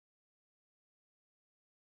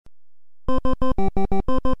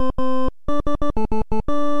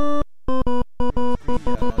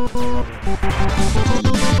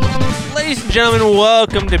Ladies and gentlemen,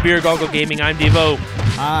 welcome to Beer Goggle Gaming. I'm Devo.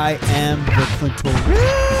 I am the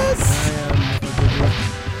Clintoris.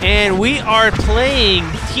 And we are playing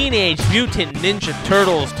Teenage Mutant Ninja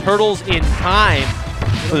Turtles, Turtles in Time.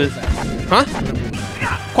 What is that? Huh?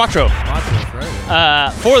 Quattro.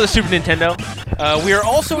 Right. For the Super Nintendo. We are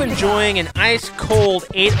also enjoying an ice-cold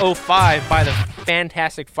 805 by the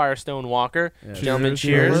fantastic Firestone Walker. Yeah. Gentlemen,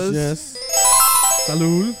 cheers. Yes.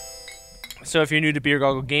 Salud. So if you're new to Beer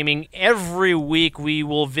Goggle Gaming, every week we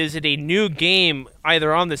will visit a new game,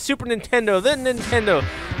 either on the Super Nintendo, the Nintendo,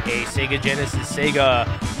 a Sega Genesis, Sega,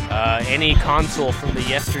 any console from the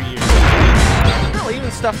yesteryear. Hell, even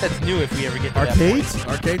stuff that's new if we ever get to Arcades? that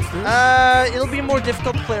point. Arcades too? It'll be more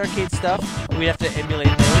difficult to play arcade stuff. We have to emulate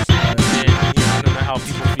those. And, I don't know how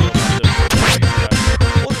people feel about those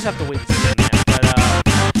stuff. We'll just have to wait and see on that.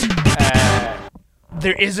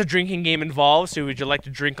 There is a drinking game involved, so would you like to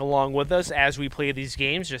drink along with us as we play these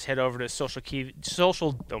games? Just head over to social.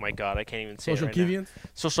 Oh my God, I can't even say Social it right now. Kivians?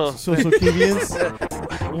 Social Deviants?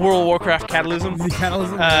 World of Warcraft Catalysm. The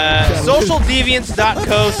Catalysm?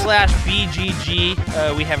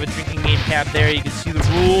 Socialdeviants.co/BGG. We have a drinking game tab there. You can see the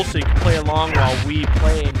rules, so you can play along while we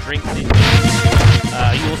play and drink these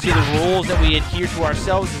games. You will see the rules that we adhere to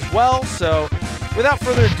ourselves as well. So, without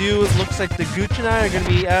further ado, it looks like the Gooch and I are going to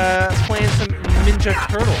be playing some Ninja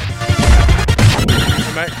Turtles.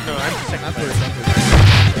 No, I'm second. I'm first.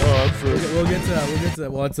 Oh, I'm first. We'll get to.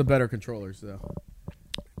 Well, it's a better controller, so.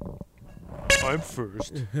 I'm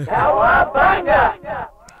first.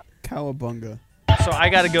 Cowabunga. So I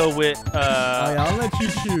got to go with. I'll let you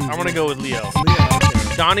choose. I'm going to go with Leo. Leo,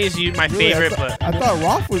 okay. Donnie's my favorite, but. I thought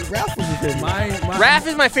Raph was your favorite. Raph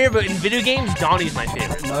is my favorite, but in video games, Donnie's my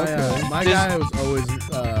favorite. My guy was always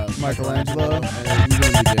Michelangelo. And you know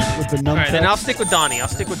you did. With the nunchucks. All right, then I'll stick with Donnie. I'll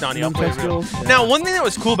play Nunchuck real. skills. Now, one thing that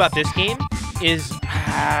was cool about this game is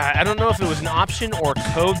I don't know if it was an option or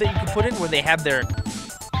code that you could put in where they had their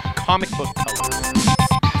comic book colors.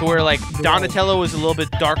 To where like Donatello was a little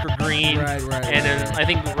bit darker green, Right, and then I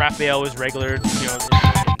think Raphael was regular.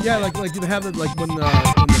 Yeah, like you have it like when they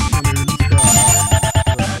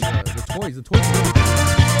released the toys.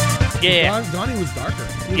 Yeah. Donnie was darker.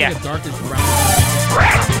 He was Yeah. like a darkish brown.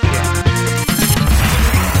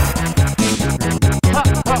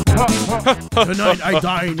 Tonight I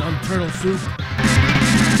dine on turtle soup.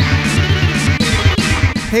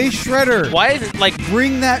 Hey, Shredder. Why is it like?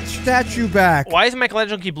 Bring that statue back. Why does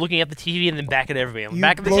Michelangelo keep looking at the TV and then back at everybody? You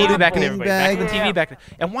Back at the TV, bloated back at everybody. Back at the beanbag. TV, back at.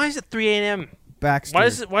 And why is it 3 a.m.? Baxter. Why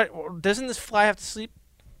does it? Why doesn't this fly have to sleep?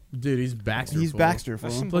 Dude, he's Baxter. He's fool. Baxter,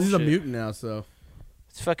 That's fool. some Plus he's a bullshit. mutant now, so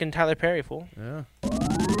It's fucking Tyler Perry, fool. yeah.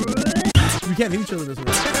 We can't hit each other this way.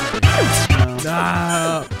 No.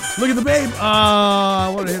 Nah, look at the babe. I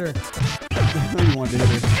want to hit her. I know you wanted to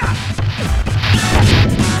hit her.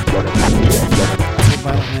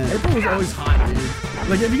 Violent man. April was always hot, dude.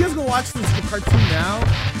 Like, if you guys go watch the cartoon now,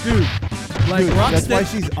 dude, like Dude, that's why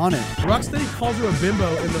Rocksteady, she's on it. Rocksteady calls her a bimbo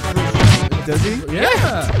in the first. Does he?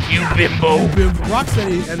 Yeah. You bimbo.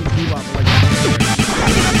 Rocksteady and Bebop are like.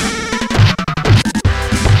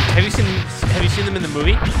 Have you seen them in the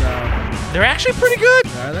movie? No. They're actually pretty good.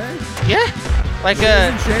 Are they? Yeah. Like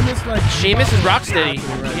Isn't Sheamus like? Sheamus is Rocksteady.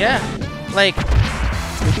 Right. Yeah. Like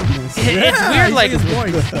it's Yeah, weird. he's Like his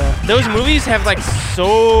voice. those movies have like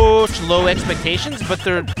such low expectations, but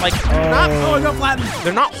they're like Oh, I got flattened.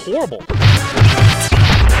 they're not horrible.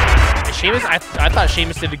 Sheamus, I thought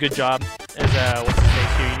Sheamus did a good job as what's his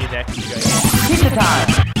face here. You need that. You guys. Pizza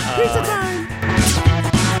time.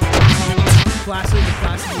 Classic.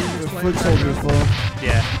 The foot soldiers, fool.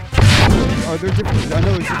 Yeah. Are there different? I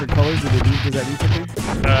know it's different colors. Does that mean something?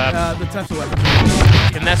 The types of weapons.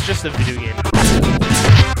 And that's just a video game.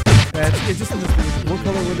 It's just in this movie. What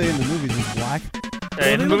color were they in the movies? Just black? Well,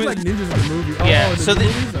 In they the look movie- like ninjas in the movie. Yeah. Oh, So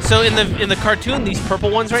movies? so in the cartoon, these purple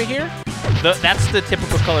ones right here, that's the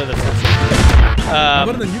typical color that's.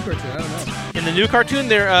 What in the new cartoon? I don't know. In the new cartoon,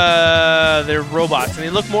 they're robots, and they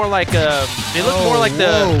look more like the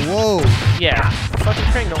Whoa. yeah. Fucking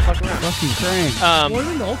Krang, don't fuck around. Fucking Krang. Well,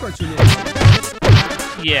 in the old cartoon.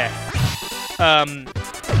 Yeah.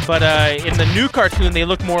 But in the new cartoon, they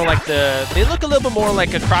look more like they look a little bit more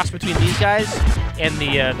like a cross between these guys and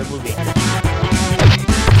the movie.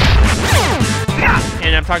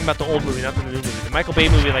 And I'm talking about the old movie, not the new movie. The Michael Bay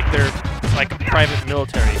movie, like they're like private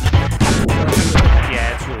military.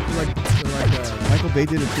 Yeah, it's really cool. Michael Bay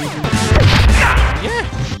did a preview. Yeah.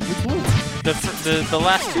 Which one? The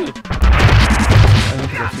last two. I don't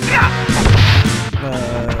think I've seen it.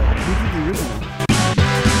 Who did the original?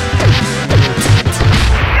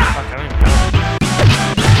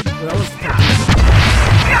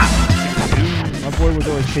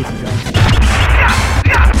 Casey Jones. Get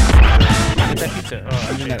that pizza. Oh,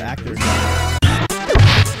 I mean that actor.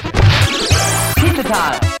 Pizza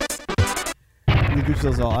time. The Goose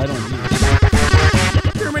does all. I don't do.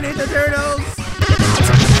 Terminate the turtles.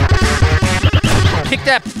 Kick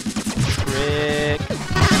that trick.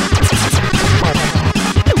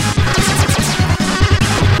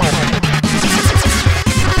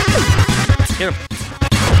 Get him.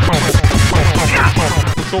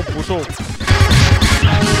 Push up.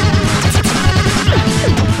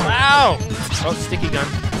 Wow. Oh, sticky gun.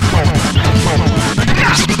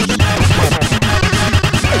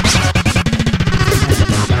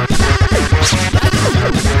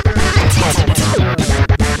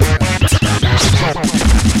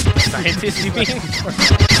 Scientist, you mean?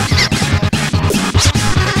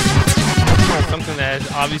 Something that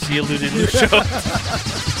is obviously alluded in the show.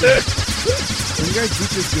 Can you guys beat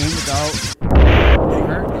this game without?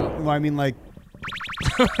 Well, I mean, like,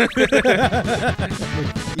 without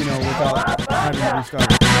having to restart.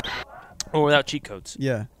 Or without cheat codes.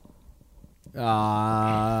 Yeah.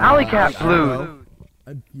 Alley Cat Blue.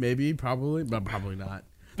 Maybe, probably, but probably not.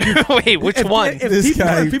 Wait, which one? This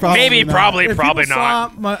guy probably Maybe, not. probably If not. people saw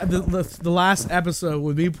the last episode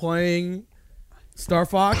with me playing Star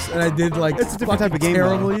Fox, and I did like It's a different type of fucking game.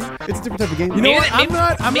 terribly. Though. It's a different type of game. You know what? I'm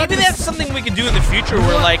not Maybe gonna that's something we could do in the future,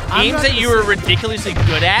 where like I'm games not that gonna you were ridiculously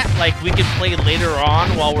good at, like we could play later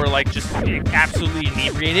on while we're like just absolutely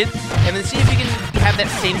inebriated, and then see if we can have that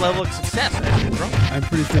same level of success as we're drunk. I'm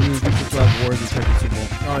pretty sure we still have Wars and Checkers Super Bowl.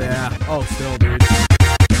 Oh yeah. Oh, still, dude.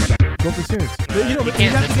 Go for serious. But, you know, You we'd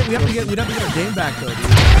can't have to get our game back though, dude.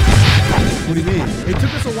 What do you mean? It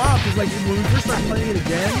took us a while because like when we first started playing it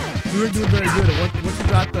again, we weren't doing very good. And once we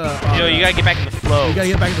got the, You gotta get back in the flow. you gotta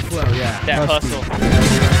get back in the flow. Yeah. That Husky. hustle.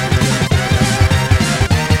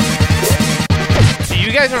 So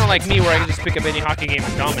you guys aren't like me, where I can just pick up any hockey game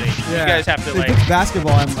and dominate. Yeah. You guys have to If like. it's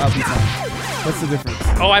basketball, I'll be fine. That's the difference.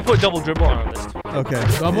 Oh, I put double dribble on our list, Okay.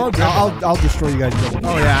 Double dribble. I'll destroy you guys. Double.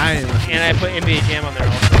 Oh yeah, I ain't. and I put NBA Jam on there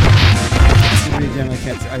also. NBA Jam, I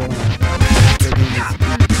can't. I don't know. Their game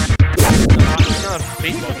It's not a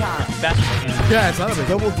baseball game, it's a basketball game. Yeah, it's not a is, big.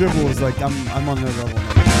 double dribble is like I'm on their level.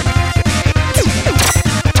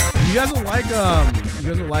 You guys don't like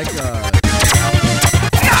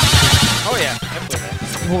Oh yeah, I played that.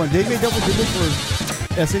 Hold on, they made double dribble for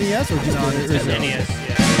SNES or just No, for- it's or- That's NES,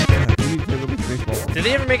 yeah. We need to play a little bit of baseball. Did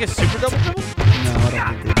they ever make a super double dribble? No, I don't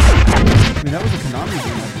think they did. I mean, that was a Konami game,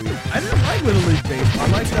 I believe. I didn't like Little League baseball. I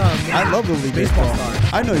like I love Little League Baseball baseball.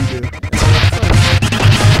 stars. I know you do. You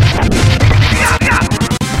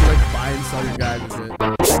like buy and sell your guys and shit.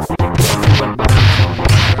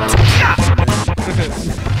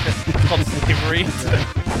 It's called slavery.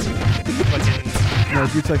 Fucking No,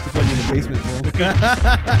 dudes like to put them in the basement, bro.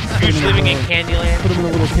 Gooch living in Candyland. Put them in a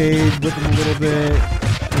little cage, whip them a little bit,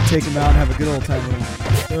 and take them out and have a good old time with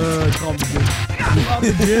them. Call me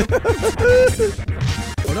good.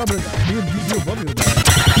 Oh no, but you above me with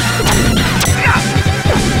that.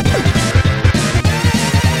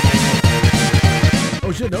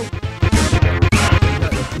 Oh shit, no. You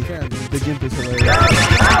can. Big Imp is hilarious.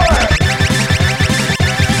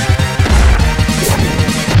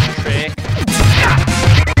 Trick.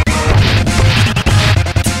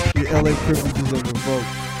 The LA privileges are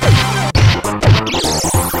revoked.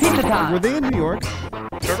 Pizza time. Were they in New York?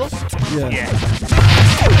 Turtles? Yeah. Yeah.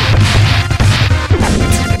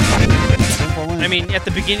 Don't fall in. I mean, at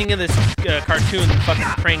the beginning of this cartoon, fucking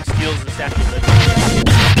Krang steals the Statue of Liberty.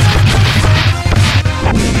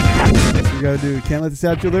 That's what you gotta do. Can't let the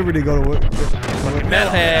Statue of Liberty go to what?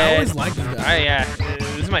 Metalhead. I always liked this guy. Yeah.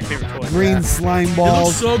 This is my favorite toy. Green slime It looks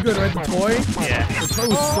balls. so good, right? The toy? Yeah. The toy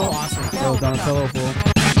was so awesome. Oh, Donatello fool.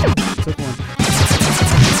 Took one.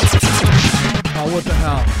 Oh, what the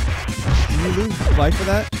hell? Did you lose life for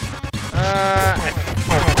that? No, I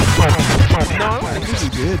don't I think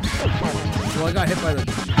think you did. Well, I got hit by the...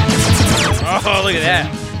 Oh, look at that.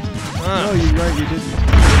 No, you're right. You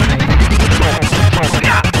didn't.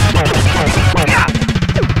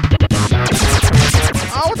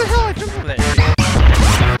 Oh, what the hell? I jumped over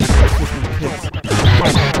that.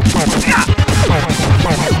 You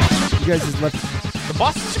guys just left. The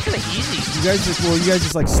bosses are kind of easy. You guys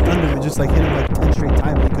just like stunned him and just like hit him like 10 straight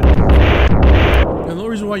times. You couldn't do it. And the only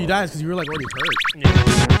reason why you died is because you were like already hurt. Yeah.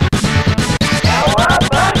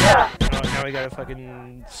 Oh, now we gotta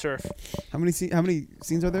fucking surf. How many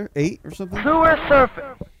scenes are there? 8 or something? Sewer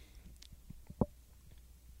surfing.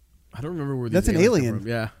 I don't remember where these That's an aliens come alien. from.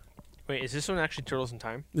 Yeah. Wait, is this one actually Turtles in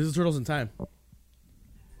Time? This is Turtles in Time. Go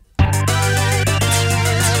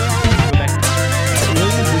back.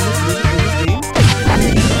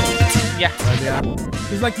 Yeah. Yeah.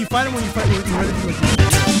 Because like you find him when you ready to like.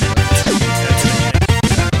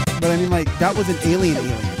 But I mean, like that was an alien.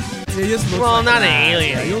 Yeah, he just looks Well, like not that. an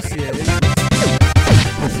alien. Yeah, you'll see it.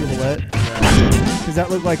 The silhouette. Because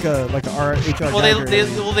that looked like a HR. Well, they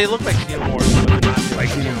look like Xenomorphs, but they're not like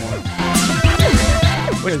Xenomorphs.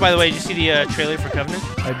 Which, by the way, did you see the trailer for Covenant?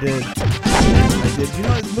 I did. You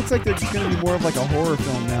know, it looks like they're just going to be more of like a horror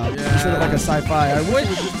film now. Yeah. Instead of like a sci-fi. I wish it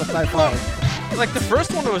was just a sci-fi. Like the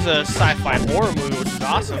first one was a sci-fi horror movie, which is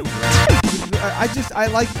awesome. I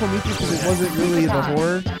like Prometheus because it wasn't really the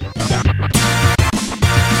horror.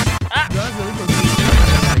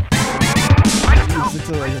 It's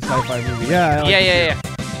like a sci-fi movie. Yeah. Yeah.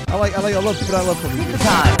 I love Prometheus.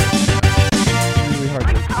 Time. It's really hard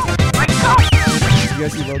to. You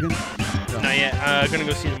guys see Logan? Not yet. Gonna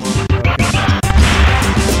go see them tomorrow.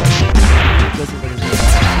 Doesn't look as good.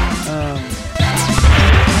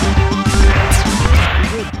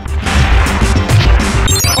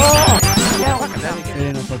 It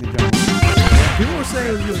ain't no fucking joke. People were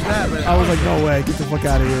saying it was bad, but I was like, no way, get the fuck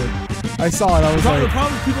out of here. I saw it, I was the like,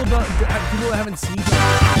 problem is people that haven't seen it.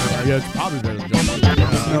 Yeah, it's probably better than Justice.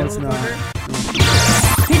 no, it's not.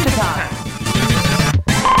 Pizza time.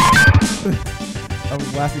 I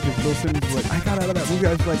was laughing because Bill Simmons was like, I got out of that movie.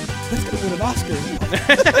 I was like, that's gonna win an Oscar.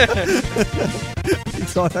 He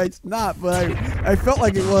saw it's not, but I felt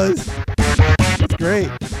like it was. It's great.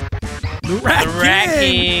 The Rat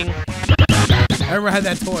King. I never had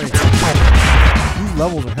that toy. These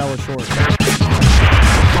levels are hella short.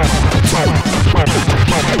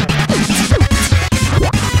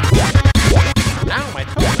 Ow, my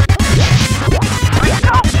toe.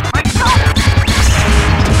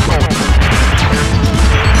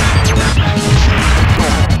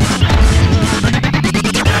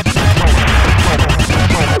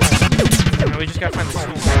 We just gotta find the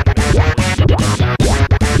sweet spot.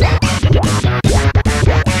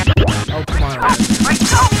 Oh, come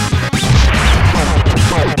on.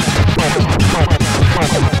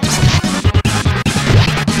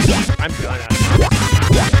 I'm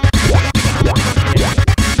done.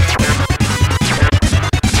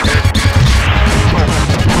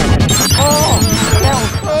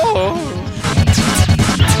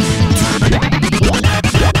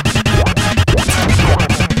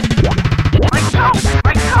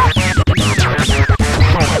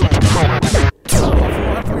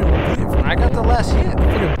 I got the last hit.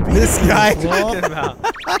 This guy. Talking about.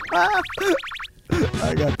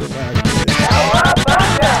 I got the last.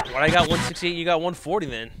 What, I got 168, you got 140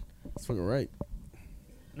 then. That's fucking right.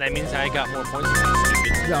 That means I got more points than you,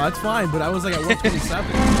 stupid. Yeah, that's fine, but I was like at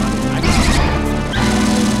 127.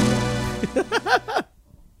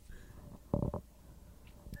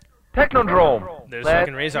 Technodrome. There's Let's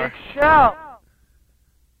fucking Razor. Shout.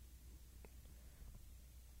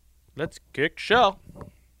 Let's kick shell.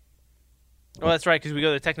 Oh, that's right, because we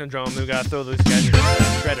go to the Technodrome and we gotta throw those guys in the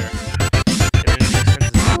shredder.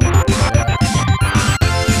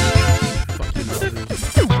 They're in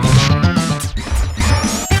the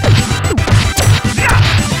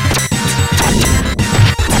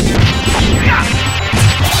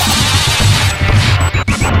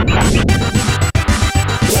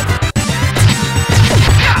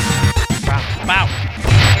Bow.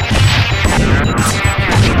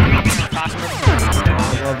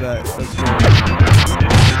 I love that. That's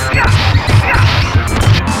great.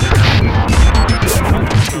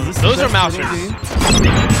 Those are Mousers.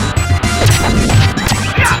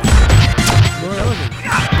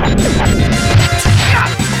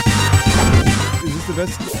 Is this the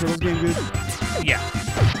best Turtles game, dude? Yeah.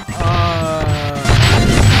 I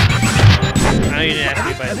I know you didn't ask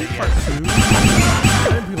me, but I said think yes. part 2.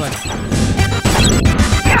 I'd be like,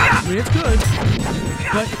 I mean, it's good,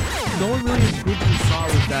 but the only really improvement you saw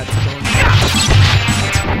was that stone.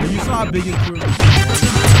 And you saw a big improvement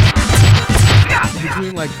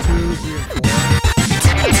between like 2, 3, and 4.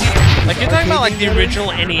 Like, you're talking about like the original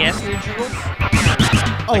NES Ninja Turtles?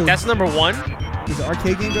 Oh, Like, that's number 1? Is the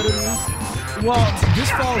arcade game better than this? well, this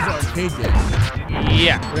follows the arcade game.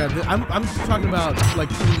 Yeah. Yeah, I'm talking about like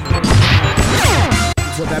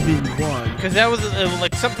what that being 1. Because that was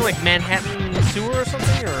like something like Manhattan Sewer or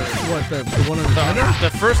something? Or What the one on the Nintendo?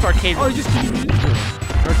 the first arcade Oh, one. you just keep using it.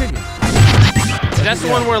 Arcade game. That's the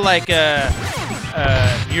one where like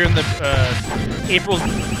you're in the April's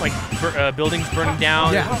like buildings burning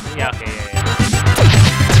down. Yeah. Yeah. Okay.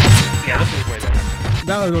 Yeah. This was way better.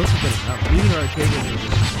 That was also better. Even the arcade game.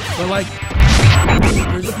 But like,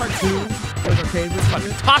 there's a part 2, like arcade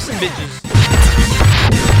version. Tossing bitches.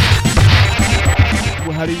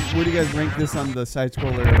 Well, where do you guys rank this on the side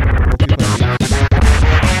scroller multiplayer?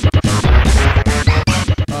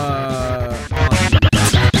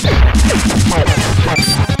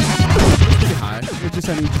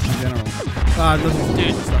 general.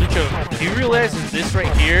 Dude, Lucho, do you realize that this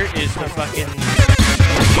right here is the fucking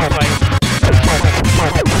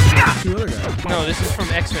Two other guys. No, this is from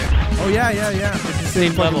X-Men. Oh yeah. This is the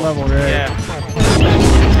Same same fucking level. level, right?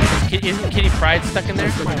 Yeah. Isn't Kitty Pryde stuck in there?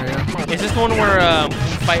 Is this the one where we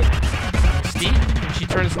fight Steve? She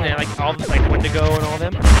turns into like all the, like Wendigo and all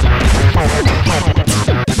them.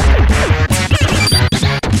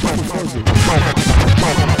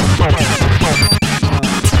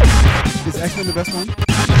 Is X-Men the best one?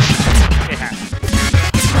 It has.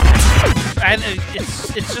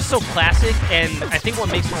 It's just so classic, and I think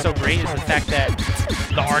what makes it so great is the fact that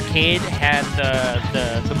the arcade had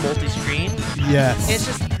the multi-screen. Yes. It's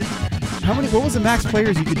just How many? What was the max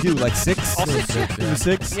players you could do? Like 6? all six. six, It was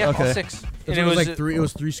 6. Yeah, okay. all six. And It was like three. It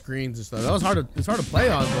was 3 screens and stuff. That was hard to. It's hard to play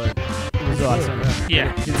on, but It was awesome.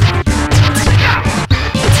 Yeah.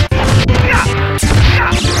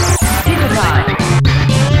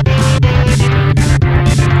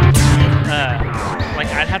 Like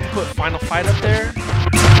I'd have to put Final Fight up there.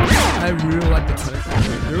 I really like the Punisher.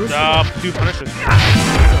 There was Dude, Punisher.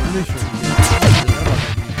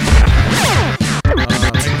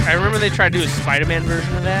 I remember they tried to do a Spider-Man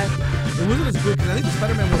version of that. It wasn't as good because I think the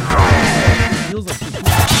Spider-Man one feels like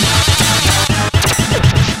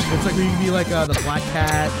it's like where you can be like the Black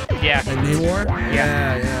Cat Yeah. and Namor.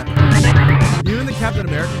 Yeah. Yeah. Even the Captain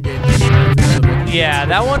America game. Yeah,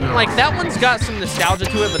 that one's got some nostalgia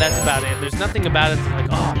to it, but that's about it. There's nothing about it that's like,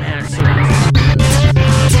 oh man, it's so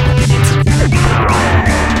awesome.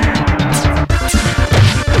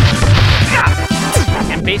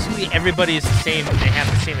 And basically everybody is the same and they have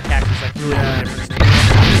the same attacks. It's like really no difference.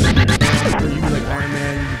 Where you can be like Iron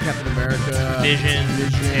Man, you can be Captain America, Vision,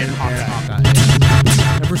 and Hawkeye.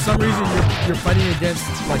 And for some reason you're fighting against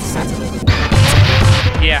like Sentinel.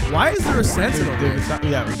 Yeah. Why is there a Sentinel? Dude, it's not,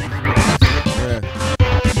 yeah.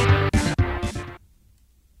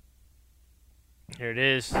 Here it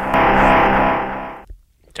is.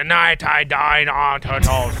 Tonight I dine on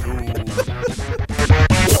Turtle Soup.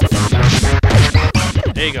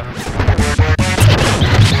 There you go.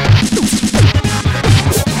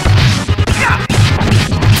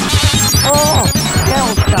 Oh,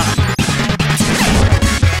 Delta.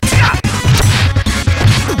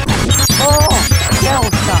 Oh,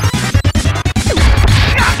 Delta.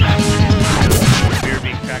 Beer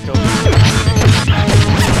being cracked open.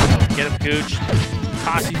 Get him, Gooch.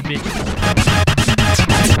 Toss these bitches.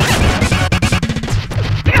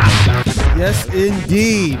 Yes,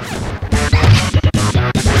 indeed.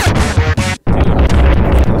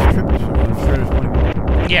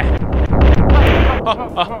 Yeah.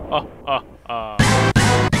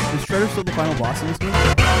 Is Shredder still the final boss in this game?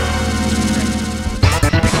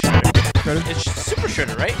 Shredder? It's Super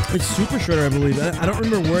Shredder, right? It's Super Shredder, I believe. I don't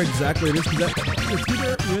remember where exactly it is. It's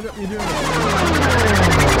either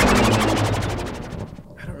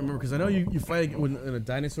I don't remember because I know you fight in a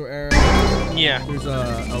dinosaur era. Yeah. There's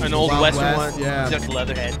An old Wild Western West, one. Yeah. Just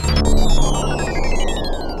Leatherhead.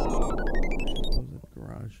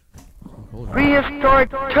 Garage.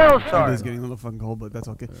 Prehistoric It is pterosaur. getting a little fucking cold, but that's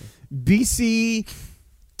okay. BC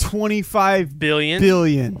 25 Billion.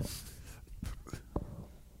 billion.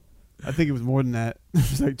 I think it was more than that. It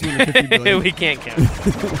was like 250 billion. We can't count. Is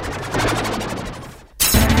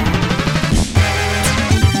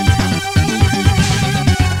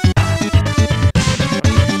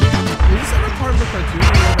this ever part of the cartoon?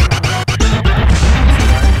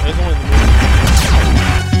 There's only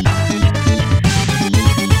the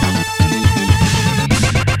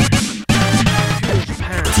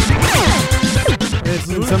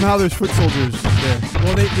And somehow there's foot soldiers there.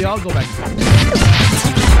 Well, they all go back to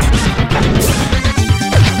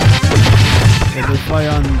And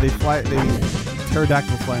they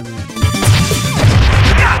pterodactyl fly on the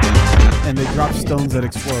and they drop stones that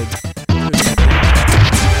explode.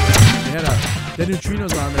 They had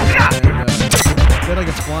neutrinos on there, and they had like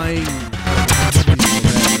a flying.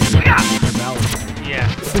 Yeah.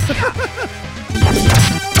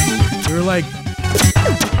 They were like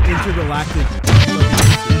intergalactic.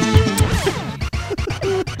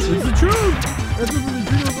 It's the truth. That's what the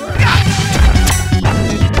neutrinos were.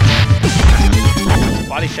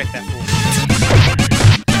 Body check that fool.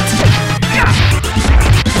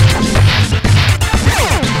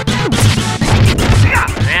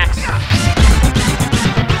 An axe.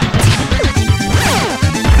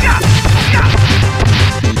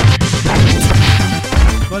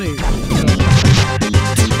 Funny.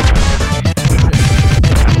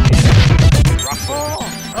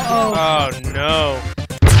 Oh no.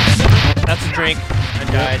 That's a drink. I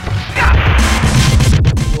died.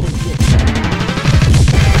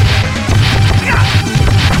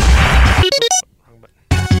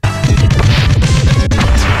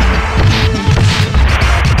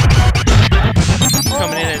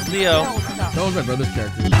 was my brother's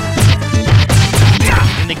character.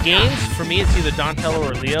 In the games, for me, it's either Donatello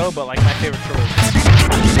or Leo, but like my favorite turtle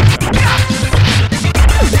is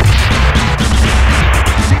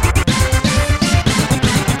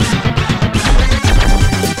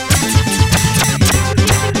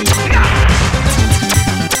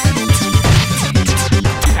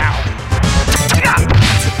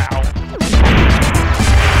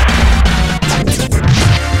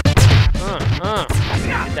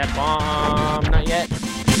Get that bomb, not yet.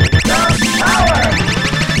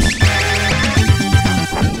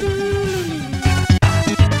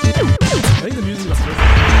 I think the music was first.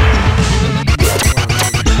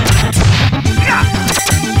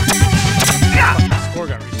 Score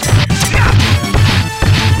got reset.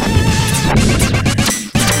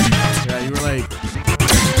 Yeah, you were like.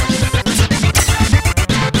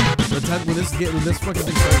 When this fucking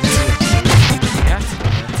thing started moving, Yeah.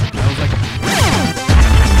 I was like.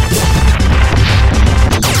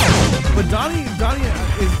 But Donnie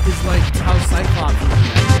is like how Cyclops is.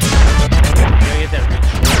 Gotta get that reach.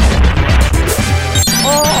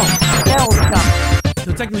 Oh, hell stuff. So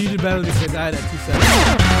technically you did better because I died at 2 seconds.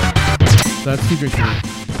 So that's 2 drinks for me.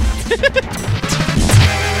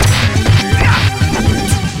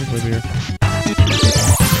 Here's my beer.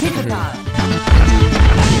 Pizza time.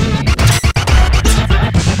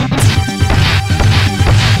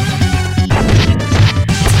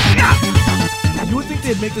 You would think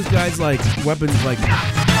they'd make this guy's like weapons like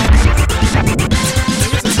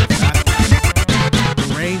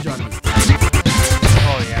the range on this.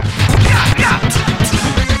 Oh, yeah.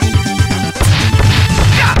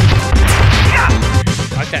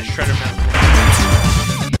 I like that shredder mount.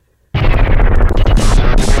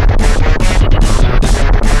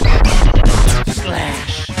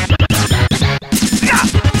 Slash.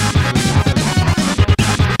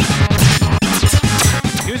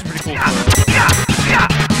 He was pretty cool.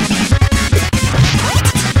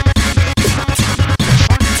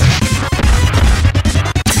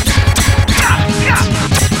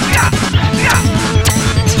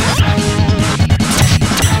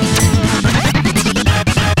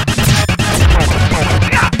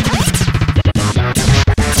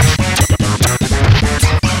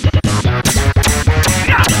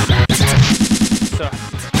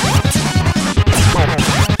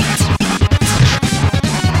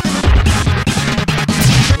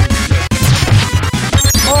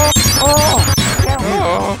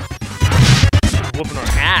 Whooping our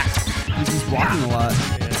ass. He's just blocking a lot.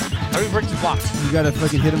 Yeah. How do we break the blocks? You gotta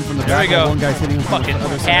fucking hit him from the There back we go. while one guy's hitting him from Fucking the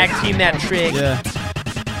other tag side. team that trick. Yeah.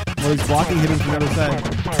 Well, he's blocking, hit him from the other side.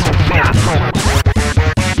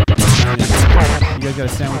 You guys got a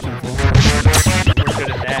sandwich him full. We're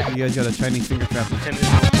good at that. You guys got a Chinese finger trap him. Pretend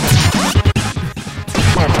this-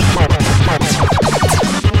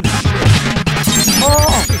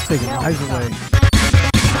 Just taking eyes away.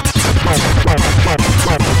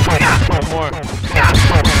 One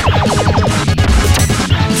more.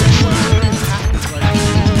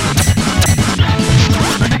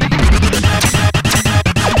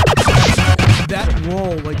 That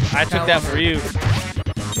roll, like I took that for you.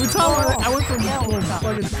 I went from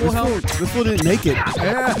fucking full health. This fool didn't make it.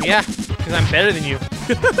 Yeah. Yeah, because I'm better than you.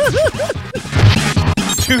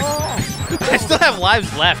 Dude, I still have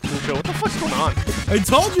lives left, Lucho. What the fuck's going on? I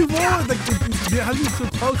told you, bro. Like, how do you so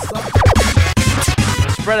close?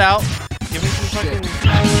 Spread out. Give me some fucking...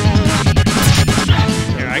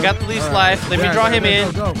 Here, I got the least life. Let me draw him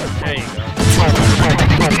in. Go. There you go.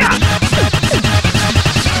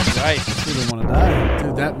 Nice. He didn't want to die.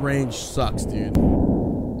 Dude, that range sucks, dude.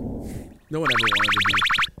 No one ever wanted to be.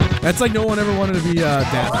 That's like no one ever wanted to be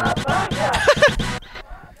Dazzler.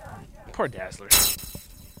 Poor Dazzler.